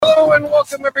and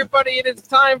welcome everybody. It is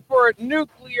time for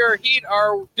Nuclear Heat,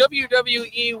 our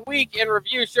WWE Week in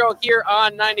Review show here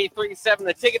on 93.7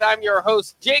 The Ticket. I'm your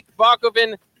host, Jake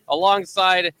Bakoven,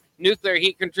 alongside Nuclear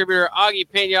Heat contributor Augie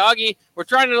Pena. Augie, we're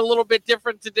trying it a little bit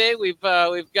different today. We've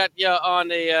got you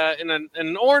on in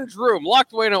an orange room,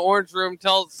 locked away in an orange room.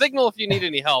 Signal if you need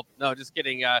any help. No, just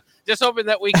kidding. Just hoping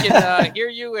that we can hear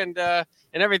you and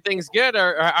everything's good.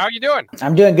 Or how are you doing?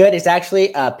 I'm doing good. It's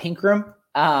actually a pink room.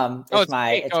 It's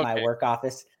my work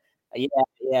office.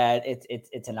 Yeah,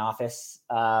 it's an office.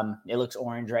 It looks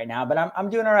orange right now, but I'm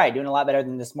doing all right, doing a lot better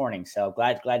than this morning. So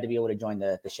glad to be able to join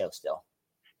the show still.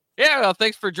 Yeah, well,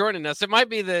 thanks for joining us. It might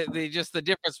be the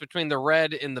difference between the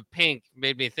red and the pink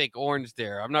made me think orange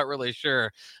there. I'm not really sure.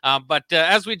 But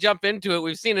as we jump into it,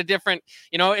 we've seen a different,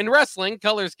 in wrestling,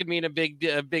 colors can mean a big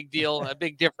deal, a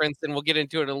big difference, and we'll get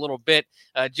into it in a little bit.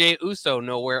 Jey Uso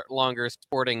no longer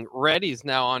sporting red. He's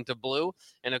now on to blue.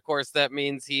 And, of course, that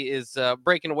means he is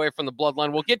breaking away from the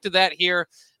bloodline. We'll get to that here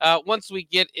once we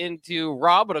get into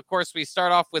Raw. But, of course, we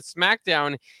start off with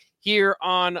SmackDown here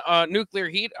on Nuclear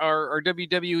Heat, our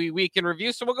WWE Week in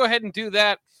Review. So we'll go ahead and do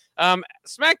that.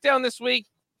 SmackDown this week,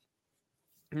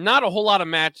 not a whole lot of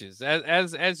matches.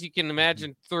 As you can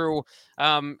imagine, through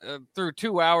a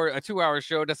 2-hour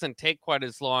show doesn't take quite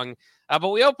as long. But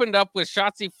we opened up with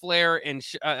Charlotte Flair and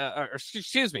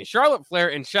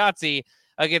Shotzi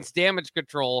against Damage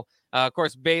Control. Of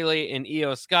course, Bayley and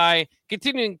Io Sky,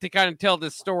 continuing to kind of tell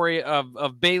this story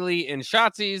of Bayley and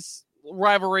Shotzi's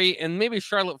rivalry, and maybe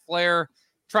Charlotte Flair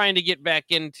trying to get back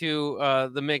into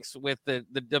the mix with the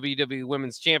WWE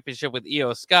Women's Championship with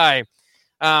Io Sky.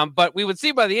 But we would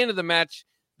see by the end of the match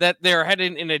that they're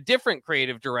heading in a different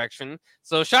creative direction.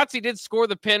 So Shotzi did score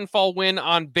the pinfall win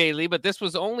on Bayley, but this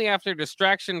was only after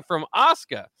distraction from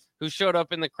Asuka, who showed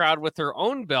up in the crowd with her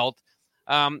own belt.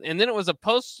 And then it was a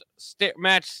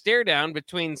post-match stare down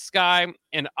between Sky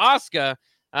and Asuka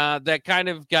that kind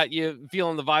of got you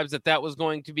feeling the vibes that was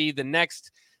going to be the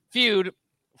next feud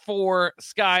for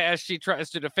Sky as she tries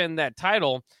to defend that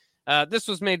title. This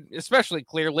was made especially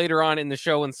clear later on in the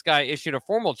show when Sky issued a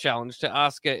formal challenge to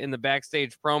Asuka in the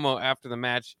backstage promo after the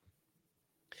match.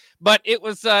 But it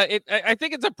was, I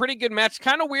think it's a pretty good match.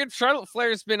 Kind of weird. Charlotte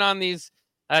Flair's been on these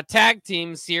tag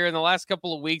teams here in the last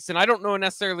couple of weeks, and I don't know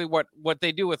necessarily what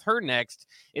they do with her next.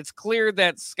 It's clear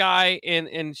that Sky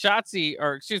and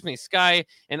Sky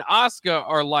and Asuka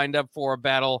are lined up for a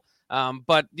battle.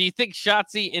 But do you think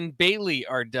Shotzi and Bayley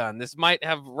are done? This might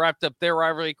have wrapped up their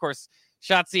rivalry. Of course,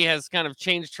 Shotzi has kind of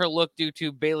changed her look due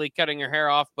to Bayley cutting her hair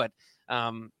off, but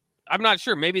I'm not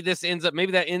sure. Maybe that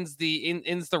ends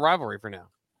the rivalry for now.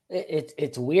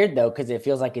 It's weird though, because it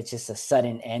feels like it's just a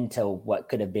sudden end to what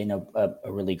could have been a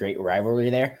really great rivalry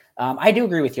there. I do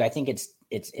agree with you. I think it's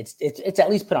at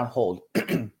least put on hold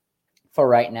for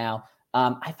right now.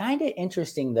 I find it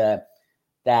interesting that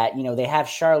they have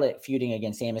Charlotte feuding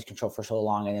against Damage Control for so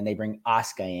long, and then they bring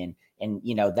Asuka in, and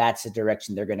that's the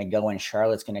direction they're going to go, and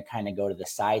Charlotte's going to kind of go to the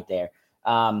side there.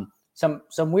 Some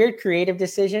weird creative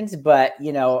decisions, but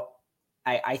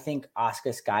I think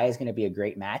Asuka Sky is going to be a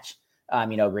great match.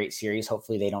 Great series.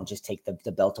 Hopefully they don't just take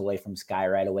the belt away from Sky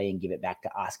right away and give it back to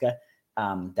Asuka.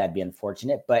 That'd be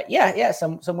unfortunate, but yeah,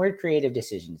 some weird creative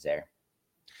decisions there.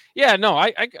 Yeah, no,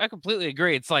 I completely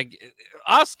agree. It's like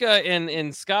Asuka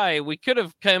and Sky, we could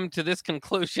have come to this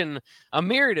conclusion a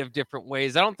myriad of different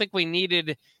ways. I don't think we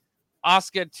needed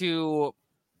Asuka to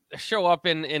show up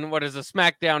in what is a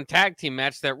SmackDown tag team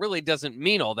match that really doesn't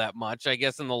mean all that much, I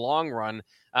guess, in the long run.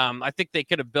 I think they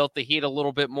could have built the heat a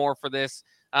little bit more for this.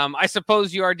 I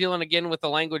suppose you are dealing again with the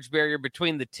language barrier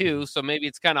between the two, so maybe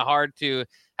it's kind of hard to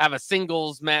have a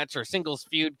singles match or singles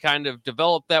feud kind of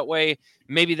develop that way.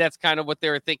 Maybe that's kind of what they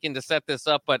were thinking to set this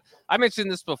up. But I mentioned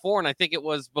this before, and I think it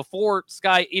was before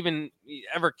Sky even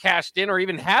ever cashed in or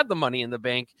even had the Money in the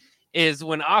Bank, is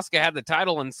when Asuka had the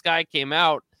title and Sky came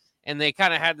out, and they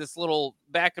kind of had this little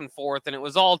back and forth, and it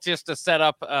was all just to set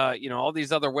up, all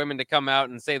these other women to come out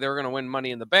and say they were going to win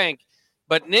Money in the Bank.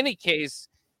 But in any case,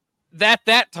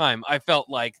 that time, I felt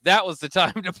like that was the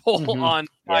time to pull on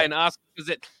Sky and Asuka,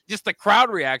 because just the crowd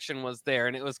reaction was there,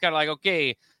 and it was kind of like,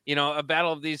 okay, a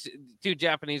battle of these two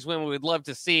Japanese women we'd love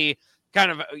to see, kind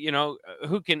of,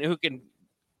 who can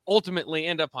ultimately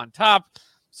end up on top.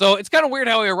 So it's kind of weird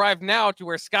how we arrived now to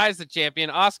where Sky's the champion,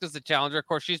 Asuka's the challenger. Of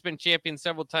course, she's been champion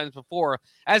several times before.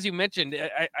 As you mentioned,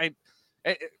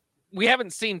 we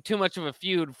haven't seen too much of a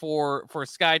feud for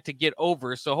Sky to get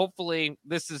over. So hopefully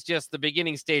this is just the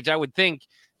beginning stage. I would think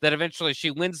that eventually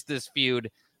she wins this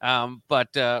feud. But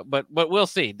we'll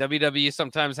see. WWE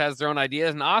sometimes has their own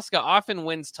ideas, and Asuka often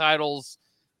wins titles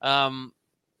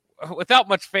without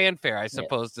much fanfare, I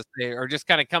suppose to say, or just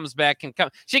kind of comes back and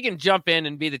she can jump in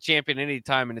and be the champion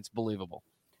anytime, and it's believable.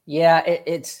 Yeah,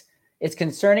 it's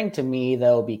concerning to me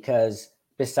though, because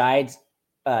besides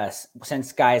since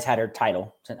Sky's had her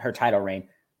title reign,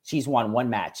 she's won one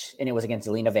match, and it was against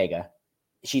Zelina Vega.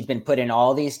 She's been put in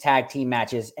all these tag team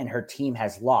matches, and her team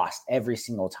has lost every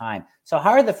single time. So how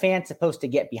are the fans supposed to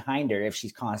get behind her if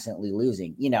she's constantly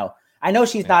losing? I know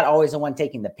she's not always the one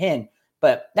taking the pin,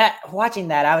 but watching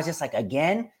that, I was just like,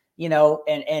 again,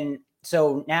 and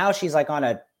so now she's like on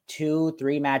a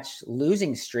 2-3 match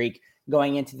losing streak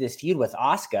going into this feud with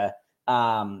Asuka.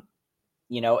 And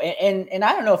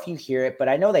I don't know if you hear it, but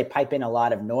I know they pipe in a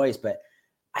lot of noise, but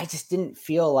I just didn't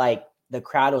feel like the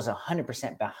crowd was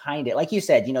 100% behind it. Like you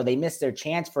said, they missed their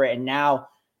chance for it, and now,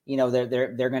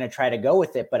 they're going to try to go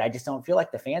with it, but I just don't feel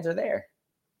like the fans are there.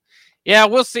 Yeah,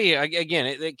 we'll see. Again,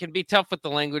 it can be tough with the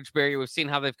language barrier. We've seen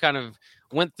how they've kind of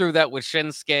went through that with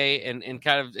Shinsuke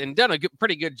and done a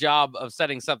pretty good job of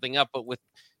setting something up, but with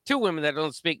two women that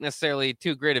don't speak necessarily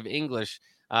too great of English,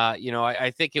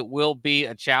 I think it will be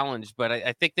a challenge, but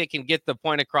I think they can get the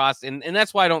point across. And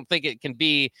that's why I don't think it can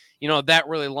be, that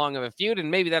really long of a feud.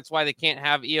 And maybe that's why they can't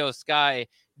have Io Sky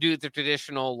do the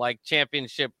traditional like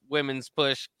championship women's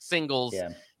push singles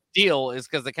deal, is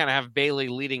because they kind of have Bayley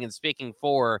leading and speaking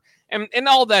for, and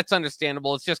all that's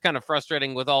understandable. It's just kind of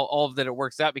frustrating with all of that it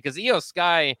works out, because Io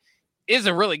Sky is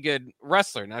a really good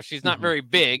wrestler. Now, she's not very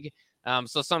big.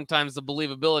 So sometimes the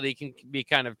believability can be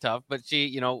kind of tough, but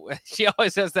she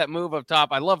always has that move up top.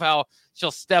 I love how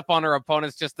she'll step on her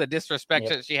opponents, just the disrespect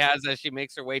that she has as she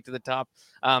makes her way to the top.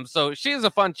 So she is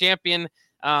a fun champion.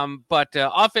 But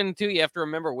often too, you have to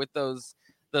remember with those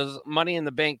Money in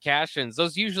the Bank cash-ins,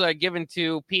 those usually are given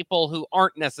to people who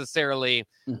aren't necessarily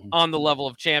on the level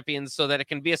of champions, so that it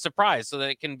can be a surprise, so that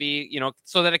it can be,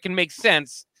 so that it can make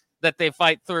sense that they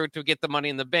fight through to get the Money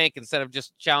in the Bank instead of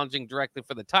just challenging directly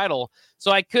for the title. So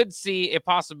I could see a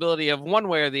possibility of one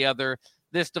way or the other,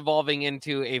 this devolving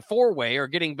into a 4-way, or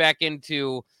getting back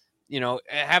into,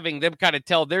 having them kind of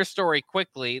tell their story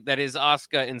quickly. That is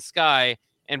Asuka and Sky,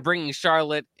 and bringing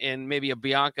Charlotte and maybe a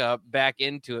Bianca back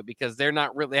into it, because they're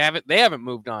not really, they haven't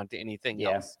moved on to anything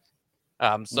else.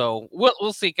 So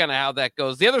we'll see kind of how that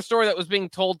goes. The other story that was being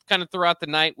told kind of throughout the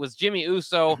night was Jimmy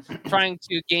Uso trying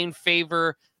to gain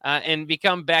favor and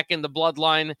become back in the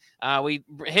bloodline. We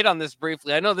hit on this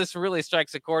briefly. I know this really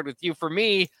strikes a chord with you. For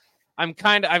me,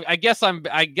 I guess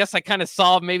I kind of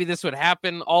saw maybe this would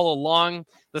happen all along.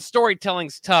 The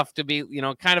storytelling's tough to be,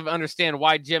 kind of understand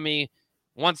why Jimmy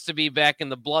wants to be back in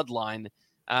the bloodline.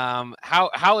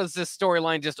 How is this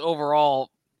storyline just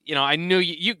overall? I knew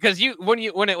you because when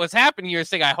it was happening, you were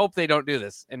saying, I hope they don't do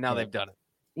this, and now they've done it.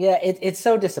 Yeah, it's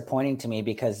so disappointing to me,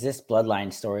 because this bloodline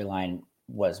storyline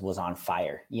was on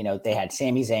fire. They had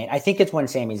Sami Zayn. I think it's when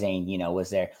Sami Zayn, was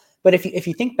there. But if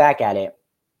you think back at it,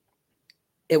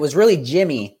 it was really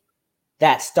Jimmy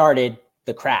that started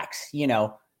the cracks.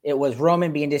 It was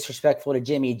Roman being disrespectful to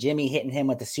Jimmy hitting him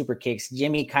with the super kicks,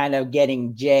 Jimmy kind of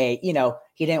getting Jay,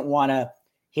 he didn't want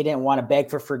to beg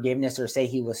for forgiveness or say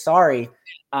he was sorry.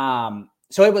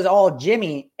 So it was all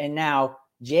Jimmy, and now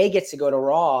Jay gets to go to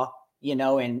Raw,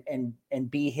 and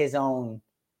be his own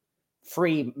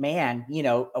free man,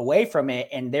 away from it.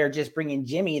 And they're just bringing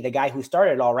Jimmy, the guy who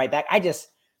started it all, right back.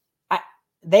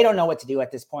 They don't know what to do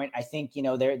at this point. I think,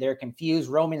 they're confused.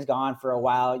 Roman's gone for a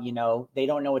while. They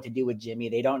don't know what to do with Jimmy.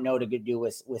 They don't know what to do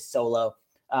with Solo.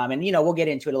 And we'll get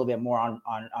into it a little bit more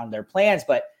on their plans,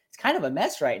 but it's kind of a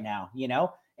mess right now,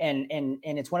 and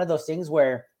it's one of those things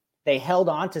where they held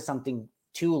on to something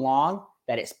too long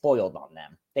that it spoiled on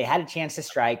them. They had a chance to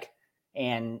strike,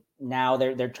 and now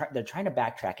they're trying to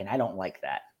backtrack, and I don't like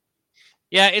that.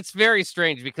 Yeah, it's very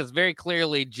strange, because very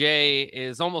clearly Jay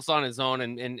is almost on his own,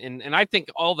 and I think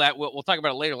all that we'll talk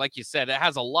about it later. Like you said, it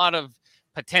has a lot of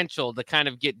potential to kind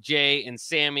of get Jay and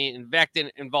Sammy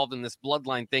involved in this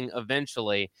bloodline thing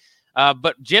eventually.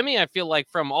 But Jimmy, I feel like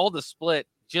from all the split,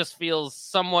 just feels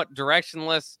somewhat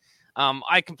directionless.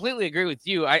 I completely agree with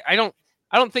you. I don't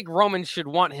think Roman should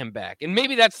want him back, and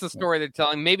maybe that's the story they're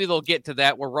telling. Maybe they'll get to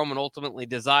that where Roman ultimately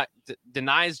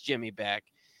denies Jimmy back,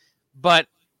 but.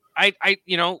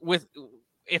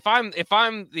 If I'm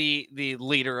the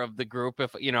leader of the group,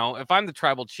 if I'm the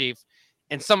tribal chief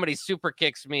and somebody super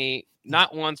kicks me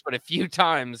not once but a few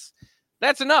times,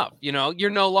 that's enough. You're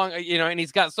no longer, and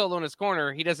he's got Solo in his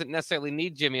corner. He doesn't necessarily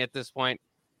need Jimmy at this point.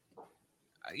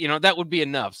 That would be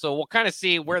enough. So we'll kind of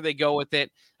see where they go with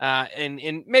it.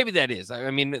 And maybe that is.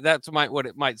 I mean, that's what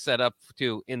it might set up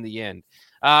to in the end.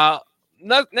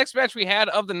 Next match we had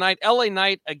of the night, LA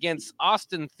Knight against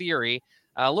Austin Theory.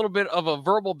 A little bit of a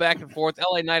verbal back and forth.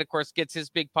 LA Knight, of course, gets his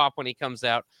big pop when he comes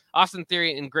out. Austin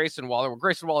Theory and Grayson Waller. Well,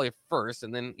 Grayson Waller first,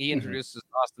 and then he introduces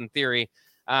Austin Theory.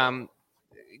 Kind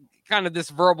of this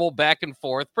verbal back and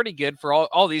forth. Pretty good for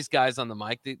all these guys on the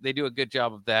mic. They do a good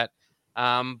job of that.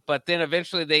 But then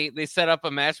eventually they set up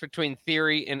a match between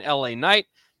Theory and LA Knight.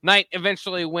 Knight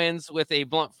eventually wins with a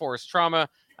blunt force trauma.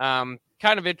 Kind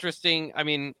of interesting. I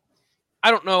mean,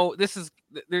 I don't know. This is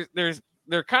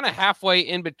they're kind of halfway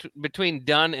in between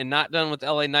done and not done with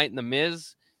LA Knight and The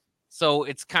Miz. So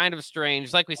it's kind of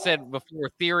strange. Like we said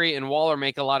before, Theory and Waller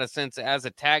make a lot of sense as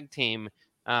a tag team.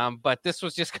 But this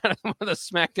was just kind of one of the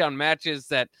SmackDown matches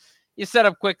that you set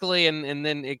up quickly and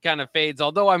then it kind of fades.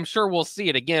 Although I'm sure we'll see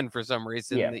it again for some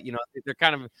reason. Yeah. You know,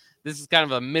 this is kind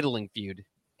of a middling feud.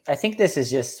 I think this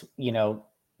is just,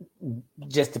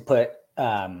 just to put,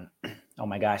 oh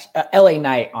my gosh, LA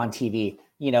Knight on TV,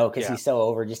 because he's so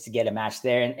over, just to get a match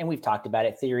there. And we've talked about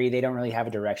it. Theory, they don't really have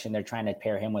a direction. They're trying to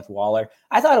pair him with Waller.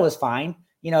 I thought it was fine.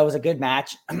 It was a good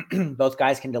match. Both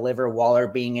guys can deliver. Waller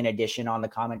being an addition on the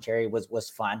commentary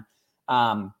was fun.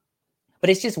 But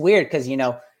it's just weird because,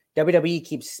 WWE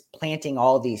keeps planting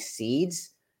all these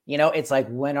seeds. It's like,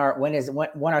 when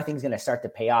are things going to start to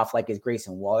pay off? Like, is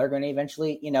Grayson Waller going to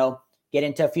eventually, get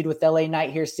into a feud with LA Knight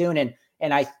here soon?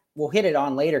 And I will hit it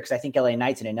on later because I think LA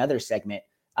Knight's in another segment.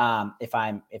 If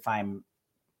I'm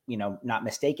not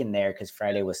mistaken there, because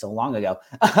Friday was so long ago.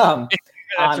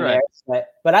 That's right.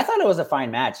 But I thought it was a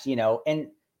fine match, and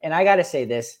I got to say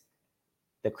this,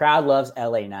 the crowd loves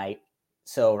LA Knight.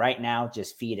 So right now,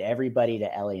 just feed everybody to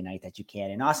LA Knight that you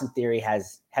can. And Austin Theory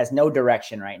has no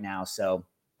direction right now. So,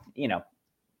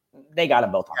 they got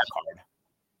them both on the card.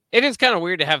 It is kind of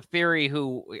weird to have Theory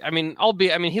who,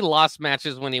 he lost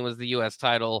matches when he was the U.S.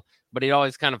 title, but he'd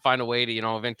always kind of find a way to,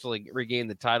 eventually regain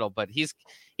the title. But he's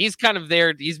kind of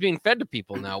there. He's being fed to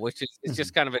people now, which is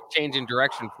just kind of a change in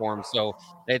direction for him. So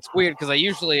it's weird because I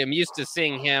usually am used to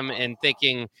seeing him and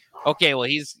thinking, okay, well,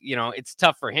 he's, it's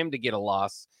tough for him to get a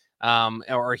loss.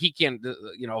 Or he can't,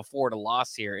 afford a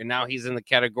loss here. And now he's in the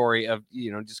category of,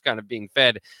 just kind of being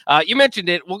fed. You mentioned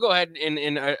it. We'll go ahead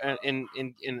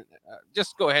and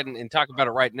just go ahead and talk about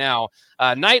it right now.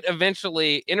 Knight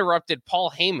eventually interrupted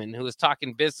Paul Heyman, who was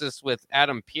talking business with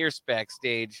Adam Pearce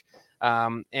backstage,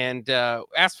 and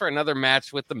asked for another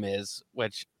match with The Miz,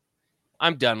 which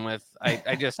I'm done with.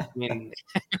 It's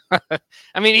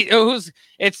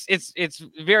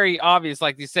very obvious.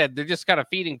 Like you said, they're just kind of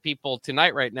feeding people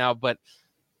tonight right now, but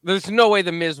there's no way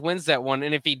The Miz wins that one.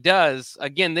 And if he does,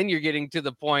 again, then you're getting to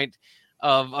the point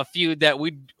of a feud that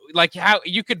we like, how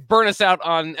you could burn us out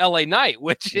on LA Knight,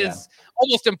 which is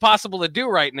almost impossible to do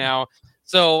right now.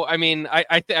 So,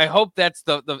 I hope that's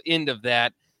the end of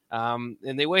that.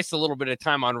 And they waste a little bit of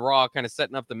time on Raw, kind of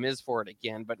setting up The Miz for it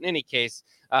again. But in any case,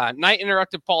 Knight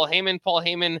interrupted Paul Heyman. Paul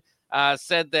Heyman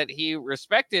said that he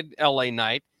respected LA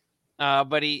Knight,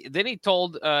 but he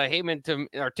told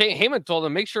Heyman told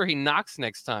him make sure he knocks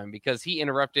next time because he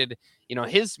interrupted,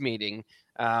 his meeting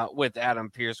with Adam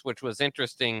Pearce, which was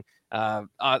interesting.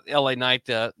 LA Knight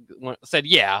said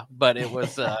yeah, but it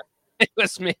was. It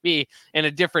was maybe in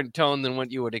a different tone than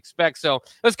what you would expect. So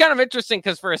it was kind of interesting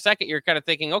because for a second you're kind of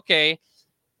thinking, okay,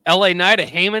 LA Knight, a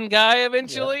Heyman guy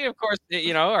eventually, of course,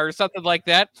 or something like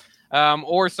that,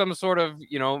 or some sort of,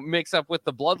 mix up with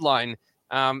the bloodline.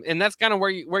 And that's kind of where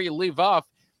you leave off.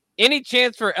 Any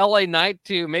chance for LA Knight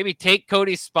to maybe take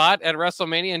Cody's spot at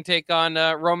WrestleMania and take on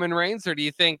Roman Reigns? Or do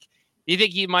you think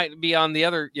he might be on the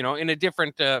other, in a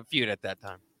different feud at that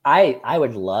time? I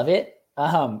would love it.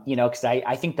 Because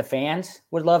I think the fans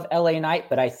would love LA Knight,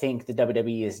 but I think the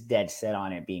WWE is dead set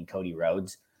on it being Cody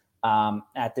Rhodes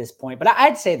at this point. But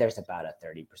I'd say there's about a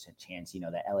 30% chance,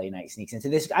 that LA Knight sneaks into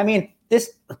this.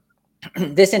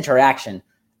 This interaction,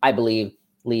 I believe,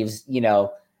 leaves,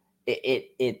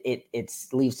 it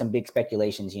leaves some big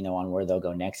speculations, on where they'll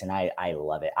go next. And I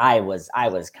love it. I was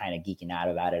kind of geeking out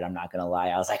about it. I'm not going to lie.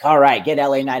 I was like, all right, get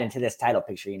LA Knight into this title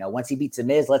picture. Once he beats The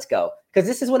Miz, let's go. Because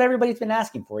this is what everybody's been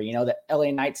asking for, that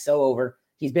LA Knight's so over.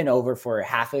 He's been over for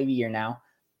half a year now.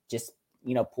 Just,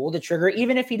 pull the trigger.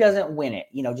 Even if he doesn't win it,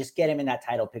 just get him in that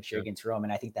title picture against Roman.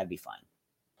 I think that'd be fun.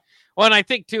 Well, and I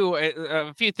think, too,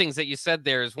 a few things that you said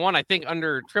there is one, I think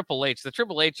under Triple H, the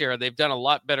Triple H era, they've done a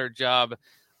lot better job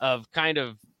of kind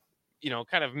of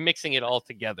mixing it all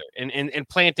together and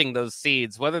planting those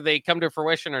seeds, whether they come to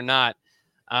fruition or not.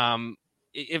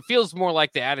 It feels more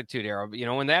like the Attitude Era.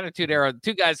 In the Attitude Era,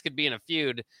 two guys could be in a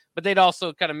feud, but they'd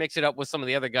also kind of mix it up with some of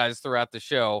the other guys throughout the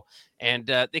show. And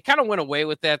they kind of went away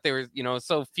with that. They were,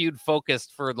 so feud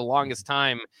focused for the longest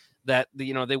time that,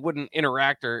 they wouldn't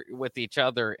interact with each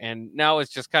other. And now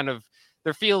it's just kind of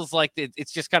there feels like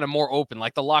it's just kind of more open,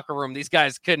 like the locker room. These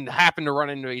guys couldn't happen to run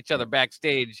into each other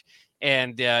backstage,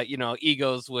 and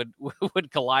egos would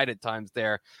collide at times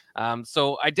there.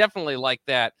 So I definitely like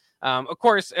that. Of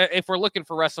course, if we're looking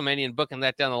for WrestleMania and booking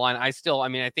that down the line, I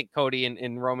think Cody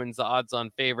and Roman's the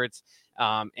odds-on favorites.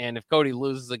 And if Cody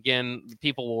loses again,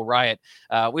 people will riot.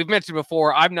 We've mentioned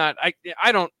before, I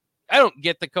don't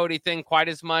get the Cody thing quite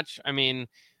as much. I mean,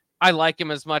 I like him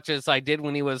as much as I did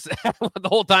when he was the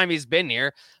whole time he's been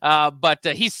here. But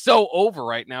he's so over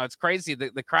right now. It's crazy.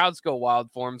 The crowds go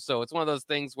wild for him. So it's one of those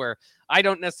things where I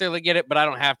don't necessarily get it, but I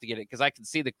don't have to get it because I can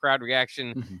see the crowd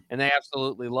reaction and they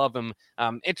absolutely love him.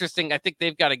 Interesting. I think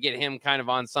they've got to get him kind of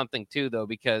on something too, though,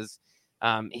 because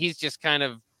he just kind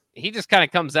of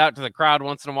comes out to the crowd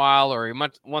once in a while, or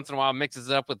once in a while mixes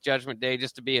it up with Judgment Day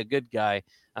just to be a good guy.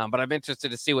 But I'm interested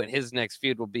to see what his next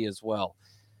feud will be as well.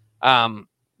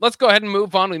 Let's go ahead and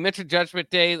move on. We mentioned Judgment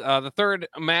Day. The third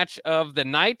match of the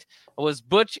night was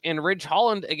Butch and Ridge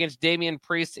Holland against Damian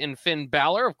Priest and Finn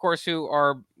Balor, of course, who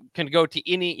can go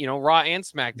to any, Raw and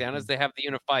SmackDown as they have the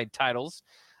unified titles.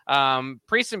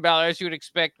 Priest and Balor, as you would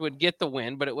expect, would get the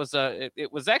win, but it was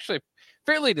actually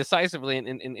fairly decisively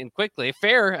and quickly,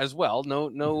 fair as well.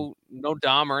 No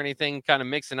Dom or anything kind of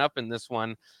mixing up in this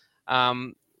one.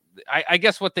 I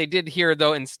guess what they did here,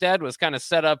 though, instead was kind of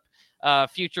set up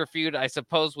future feud, I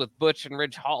suppose, with Butch and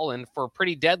Ridge Holland for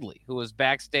Pretty Deadly, who was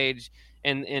backstage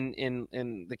and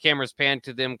the cameras panned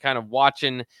to them kind of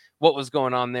watching what was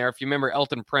going on there. If you remember,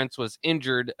 Elton Prince was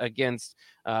injured against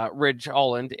Ridge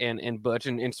Holland and Butch,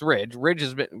 and it's Ridge.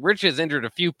 Ridge has injured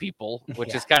a few people,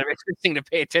 which is kind of interesting to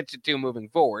pay attention to moving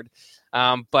forward.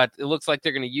 But it looks like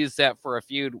they're going to use that for a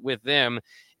feud with them.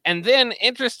 And then,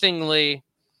 interestingly,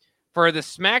 for the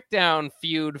SmackDown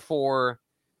feud for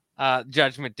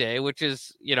Judgment Day, which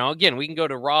is, again, we can go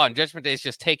to Raw and Judgment Day is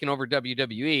just taking over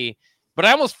WWE. But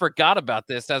I almost forgot about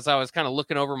this as I was kind of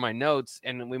looking over my notes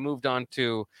and we moved on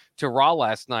to Raw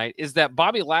last night, is that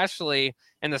Bobby Lashley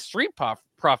and the Street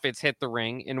Profits hit the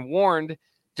ring and warned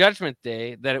Judgment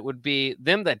Day that it would be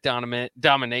them that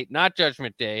dominate, not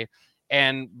Judgment Day.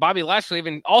 And Bobby Lashley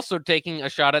even also taking a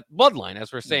shot at Bloodline,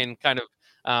 as we're saying, kind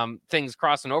of things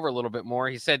crossing over a little bit more.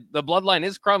 He said the Bloodline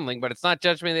is crumbling, but it's not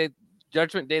Judgment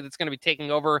Day that's going to be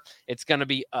taking over. It's going to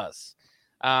be us.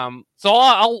 So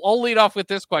I'll lead off with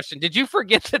this question. Did you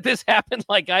forget that this happened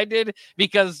like I did?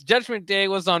 Because Judgment Day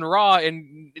was on Raw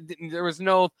and there was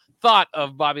no thought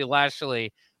of Bobby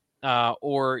Lashley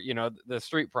or the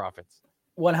Street Profits.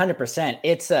 100%.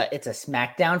 It's a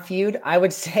SmackDown feud, I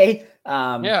would say.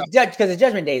 Because the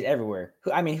Judgment Day is everywhere.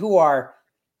 Who are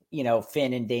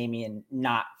Finn and Damian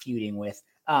not feuding with?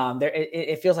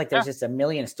 It feels like there's just a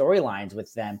million storylines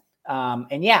with them.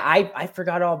 I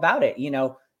forgot all about it,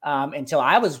 until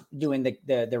I was doing the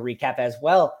recap as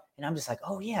well. And I'm just like,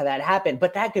 oh yeah, that happened,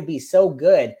 but that could be so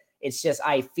good. It's just,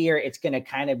 I fear it's going to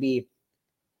kind of be,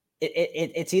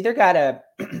 it's either gotta,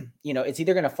 it's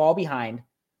either going to fall behind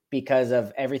because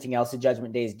of everything else the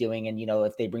Judgment Day is doing. And,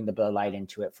 if they bring the Bloodline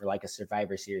into it for like a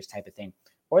Survivor Series type of thing,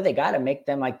 or they got to make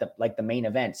them like the main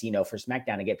events, for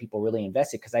SmackDown to get people really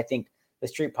invested. Cause I think the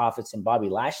Street Profits and Bobby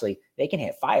Lashley, they can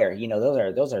hit fire.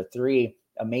 Those are three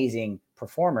amazing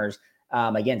performers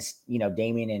against,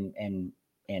 Damian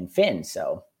and Finn.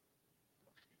 So.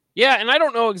 Yeah. And I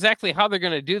don't know exactly how they're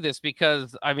going to do this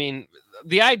because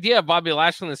the idea of Bobby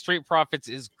Lashley and the Street Profits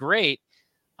is great.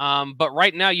 But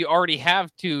right now you already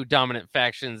have two dominant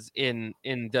factions in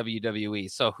WWE.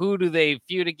 So who do they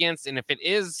feud against? And if it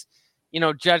is,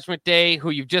 Judgment Day, who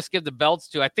you've just give the belts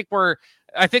to, I think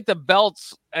the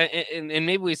belts, and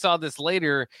maybe we saw this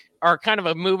later, are kind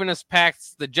of moving us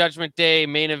past the Judgment Day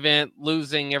main event,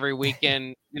 losing every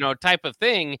weekend, type of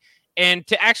thing. And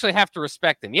to actually have to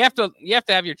respect them, you have to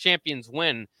have your champions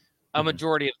win a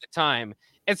majority of the time.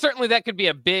 And certainly that could be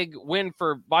a big win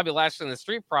for Bobby Lashley and the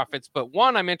Street Profits. But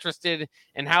one, I'm interested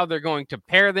in how they're going to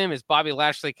pair them. Is Bobby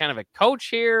Lashley kind of a coach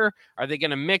here? Are they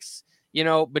going to mix,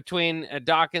 between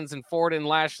Dawkins and Ford and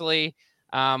Lashley?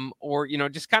 Or,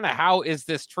 just kind of how is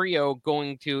this trio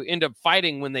going to end up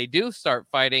fighting when they do start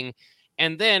fighting?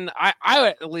 And then I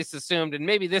at least assumed, and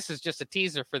maybe this is just a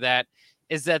teaser for that,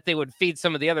 is that they would feed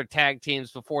some of the other tag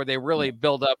teams before they really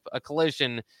build up a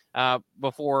collision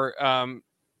before,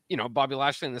 Bobby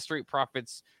Lashley and the Street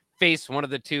Profits face one of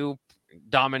the two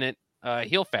dominant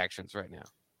heel factions right now.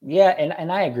 Yeah,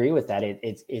 and I agree with that.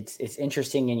 It's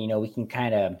interesting, and we can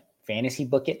kind of fantasy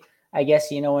book it, I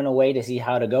guess, in a way to see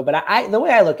how to go. But the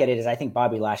way I look at it is I think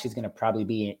Bobby Lashley's going to probably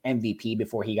be an MVP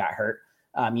before he got hurt.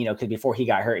 Because before he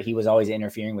got hurt, he was always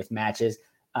interfering with matches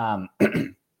and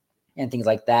things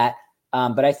like that.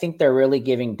 But I think they're really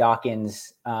giving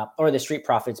Dawkins or the Street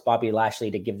Profits, Bobby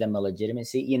Lashley, to give them a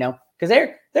legitimacy, because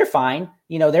they're fine,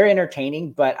 they're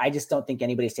entertaining, but I just don't think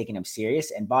anybody's taking them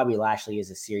serious. And Bobby Lashley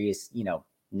is a serious,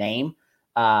 name,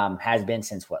 has been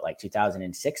since like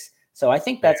 2006. So I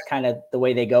think that's kind of the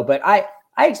way they go. But I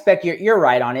expect you're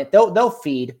right on it. They'll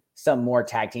feed some more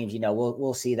tag teams.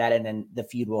 We'll see that, and then the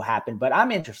feud will happen. But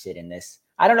I'm interested in this.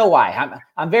 I don't know why.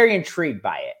 I'm very intrigued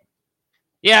by it.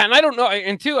 Yeah, and I don't know.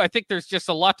 And two, I think there's just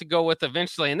a lot to go with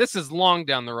eventually. And this is long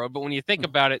down the road. But when you think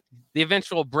about it, the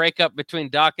eventual breakup between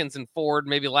Dawkins and Ford,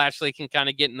 maybe Lashley can kind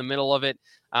of get in the middle of it.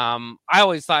 I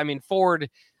always thought, Ford,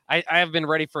 I have been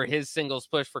ready for his singles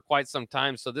push for quite some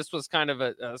time. So this was kind of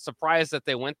a surprise that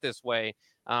they went this way.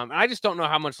 And I just don't know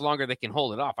how much longer they can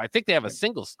hold it off. I think they have a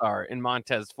single star in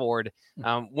Montez Ford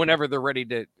whenever they're ready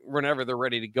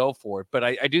to go for it. But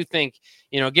I do think,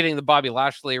 getting the Bobby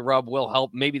Lashley rub will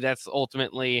help. Maybe that's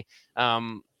ultimately,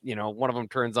 one of them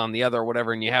turns on the other or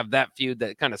whatever, and you have that feud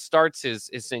that kind of starts his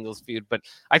singles feud. But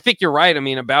I think you're right.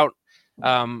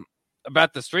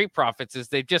 About the Street Profits is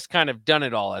they've just kind of done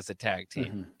it all as a tag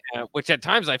team, which at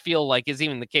times I feel like is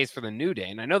even the case for the New Day.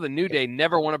 And I know the New Day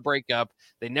never want to break up.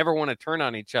 They never want to turn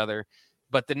on each other,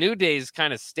 but the New Day is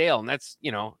kind of stale. And that's,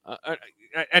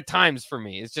 at times for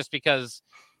me, it's just because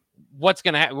what's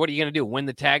going to happen? What are you going to do? Win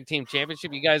the tag team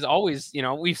championship? You guys always,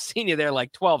 we've seen you there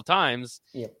like 12 times.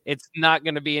 Yep. It's not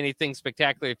going to be anything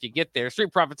spectacular if you get there.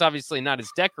 Street Profits obviously not as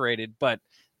decorated, but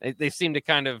they seem to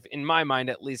kind of, in my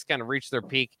mind, at least kind of reach their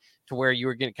peak to where you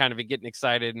were getting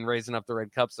excited and raising up the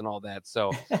red cups and all that.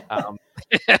 So,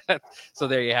 so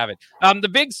there you have it. The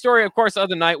big story, of course, of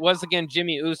the night was, again,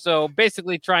 Jimmy Uso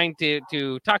basically trying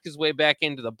to talk his way back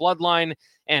into the bloodline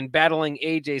and battling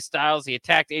AJ Styles. He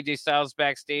attacked AJ Styles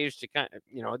backstage to kind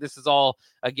of, this is all,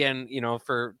 again,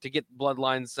 to get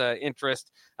Bloodline's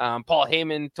interest. Paul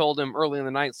Heyman told him early in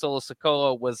the night Solo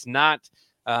Sikoa was not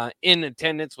in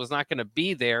attendance, was not going to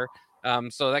be there.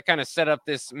 So that kind of set up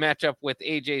this matchup with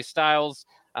AJ Styles.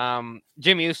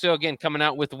 Jimmy Uso, again, coming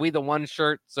out with We the One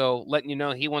shirt. So letting you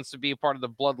know he wants to be a part of the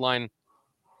bloodline.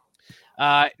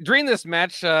 During this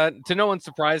match, to no one's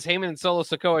surprise, Heyman and Solo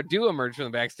Sikoa do emerge from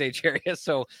the backstage area.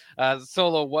 So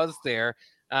Solo was there.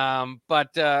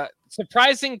 But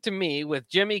surprising to me, with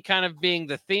Jimmy kind of being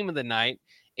the theme of the night,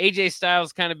 AJ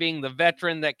Styles kind of being the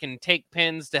veteran that can take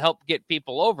pins to help get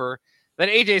people over, that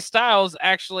AJ Styles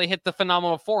actually hit the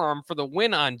phenomenal forearm for the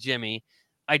win on Jimmy.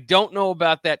 I don't know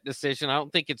about that decision. I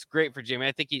don't think it's great for Jimmy.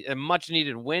 I think a much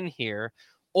needed win here.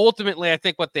 Ultimately, I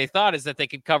think what they thought is that they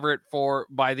could cover it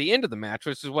by the end of the match,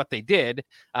 which is what they did.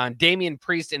 Damian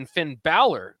Priest and Finn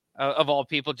Balor, of all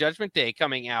people, Judgment Day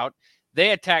coming out.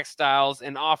 They attack Styles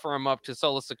and offer him up to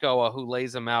Solo Sikoa, who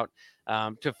lays him out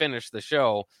to finish the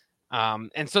show.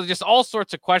 And so just all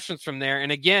sorts of questions from there.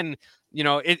 And again,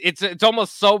 it's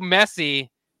almost so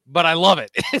messy, but I love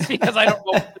it. It's because I don't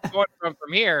know what's going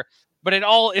from here. But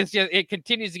it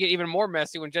continues to get even more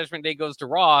messy when Judgment Day goes to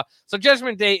Raw. So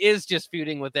Judgment Day is just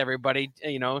feuding with everybody,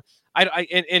 and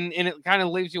it kind of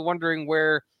leaves you wondering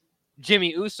where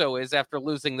Jimmy Uso is after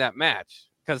losing that match,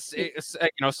 because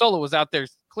Solo was out there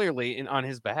clearly on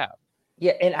his behalf.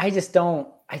 Yeah, and I just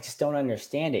don't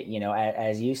understand it.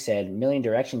 As you said, million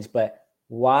directions, but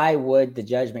why would the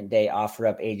Judgment Day offer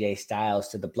up AJ Styles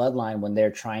to the Bloodline when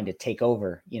they're trying to take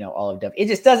over, all of WWE? It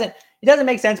just doesn't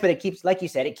make sense, but it keeps, like you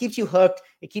said, it keeps you hooked.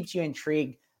 It keeps you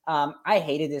intrigued. I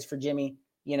hated this for Jimmy.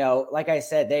 Like I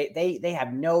said, they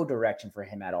have no direction for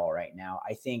him at all right now.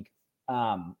 I think,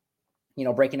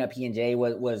 breaking up P&J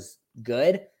was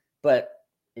good, but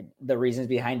the reasons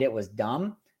behind it was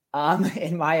dumb.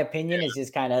 In my opinion, is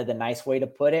just kind of the nice way to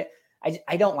put it.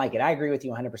 I don't like it. I agree with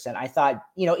you 100%. I thought,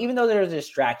 even though there was a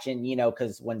distraction,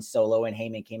 because when Solo and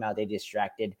Heyman came out, they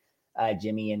distracted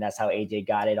Jimmy, and that's how AJ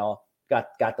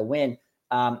got the win.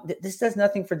 This does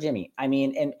nothing for Jimmy.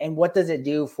 And what does it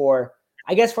do for,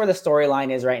 I guess, for the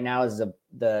storyline is right now is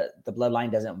the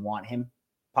Bloodline doesn't want him,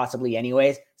 possibly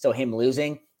anyways. So him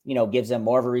losing, gives them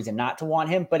more of a reason not to want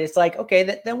him. But it's like,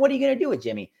 okay, then what are you going to do with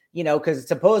Jimmy? Because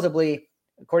supposedly,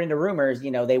 according to rumors,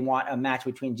 they want a match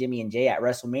between Jimmy and Jay at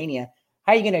WrestleMania.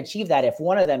 How are you going to achieve that if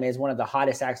one of them is one of the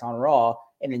hottest acts on Raw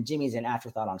and then Jimmy's an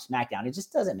afterthought on SmackDown? It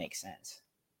just doesn't make sense.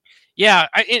 Yeah,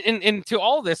 and to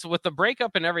all this with the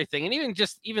breakup and everything, and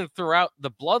even throughout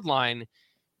the Bloodline,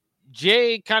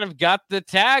 Jay kind of got the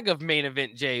tag of main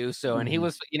event Jey Uso, and he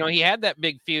was, he had that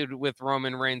big feud with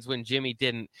Roman Reigns when Jimmy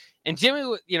didn't. And Jimmy,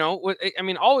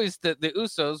 always the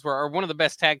Usos are one of the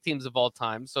best tag teams of all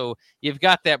time. So you've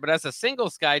got that, but as a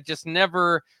singles guy, just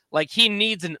never, he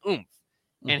needs an oomph.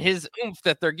 And his oomph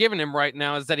that they're giving him right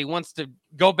now is that he wants to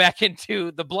go back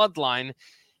into the Bloodline.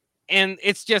 And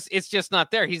it's just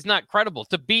not there. He's not credible.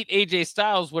 To beat AJ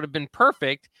Styles would have been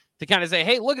perfect to kind of say,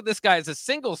 hey, look at this guy as a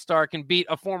single star can beat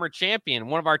a former champion,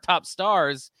 one of our top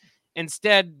stars.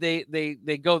 Instead,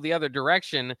 they go the other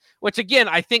direction, which again,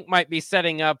 I think might be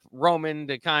setting up Roman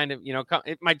to kind of,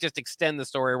 it might just extend the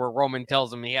story where Roman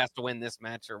tells him he has to win this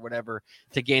match or whatever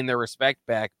to gain their respect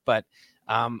back. But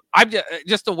I'm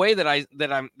just the way that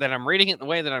I'm reading it, the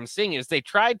way that I'm seeing it is they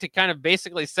tried to kind of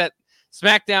basically set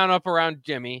SmackDown up around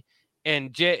Jimmy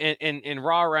and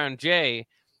Raw around Jay,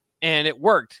 and it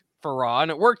worked for Raw and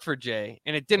it worked for Jay,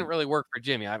 and it didn't really work for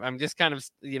Jimmy. I'm just kind of,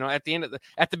 at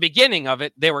the beginning of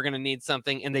it, they were going to need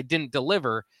something and they didn't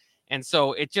deliver, and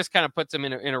so it just kind of puts them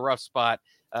in a rough spot.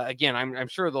 Again, I'm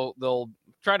sure they'll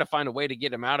try to find a way to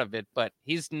get him out of it, but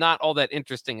he's not all that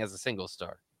interesting as a single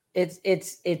star. It's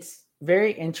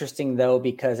very interesting though,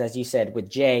 because as you said with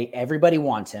Jay, everybody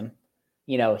wants him.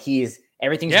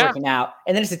 Everything's working out,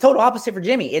 and then it's the total opposite for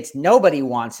Jimmy. It's nobody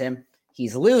wants him.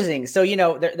 He's losing. So,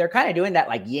 they're kind of doing that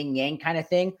like yin yang kind of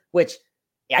thing, which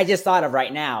I just thought of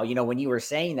right now, when you were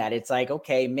saying that, it's like,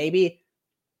 okay, maybe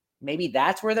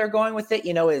that's where they're going with it.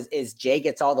 Is Jay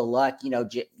gets all the luck,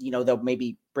 they'll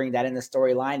maybe bring that in the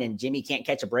storyline and Jimmy can't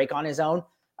catch a break on his own.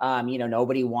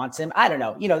 Nobody wants him. I don't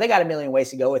know. They got a million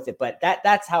ways to go with it, but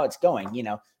that's how it's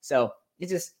going, so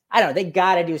it's just, I don't know. They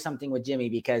got to do something with Jimmy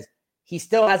because he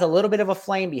still has a little bit of a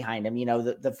flame behind him.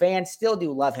 The fans still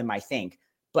do love him, I think.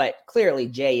 But clearly,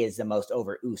 Jay is the most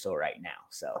over Uso right now.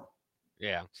 So,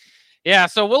 yeah.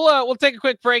 So we'll take a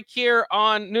quick break here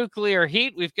on Nuclear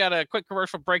Heat. We've got a quick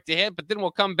commercial break to hit, but then we'll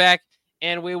come back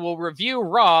and we will review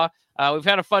Raw. We've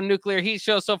had a fun Nuclear Heat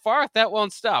show so far. That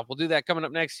won't stop. We'll do that coming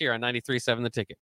up next year on 93.7 The Ticket.